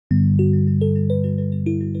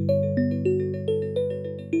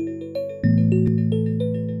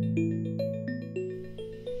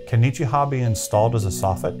Can Nichiha be installed as a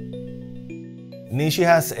soffit?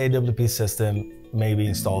 Nichiha's AWP system may be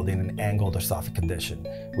installed in an angled or soffit condition.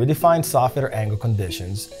 We define soffit or angle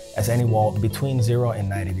conditions as any wall between 0 and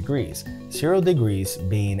 90 degrees. 0 degrees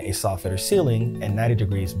being a soffit or ceiling and 90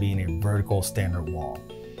 degrees being a vertical standard wall.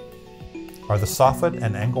 Are the soffit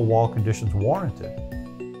and angle wall conditions warranted?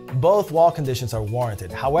 Both wall conditions are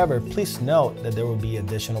warranted. However, please note that there will be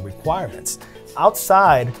additional requirements.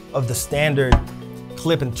 Outside of the standard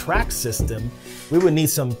clip and track system, we would need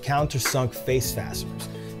some countersunk face fasteners.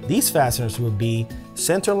 These fasteners would be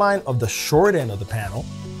centerline of the short end of the panel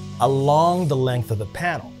along the length of the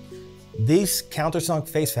panel. These countersunk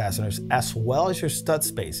face fasteners, as well as your stud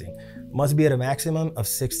spacing, must be at a maximum of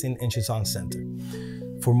 16 inches on center.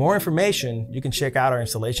 For more information, you can check out our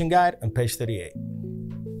installation guide on page 38.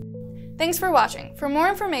 Thanks for watching. For more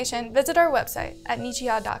information, visit our website at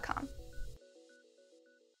nichiha.com.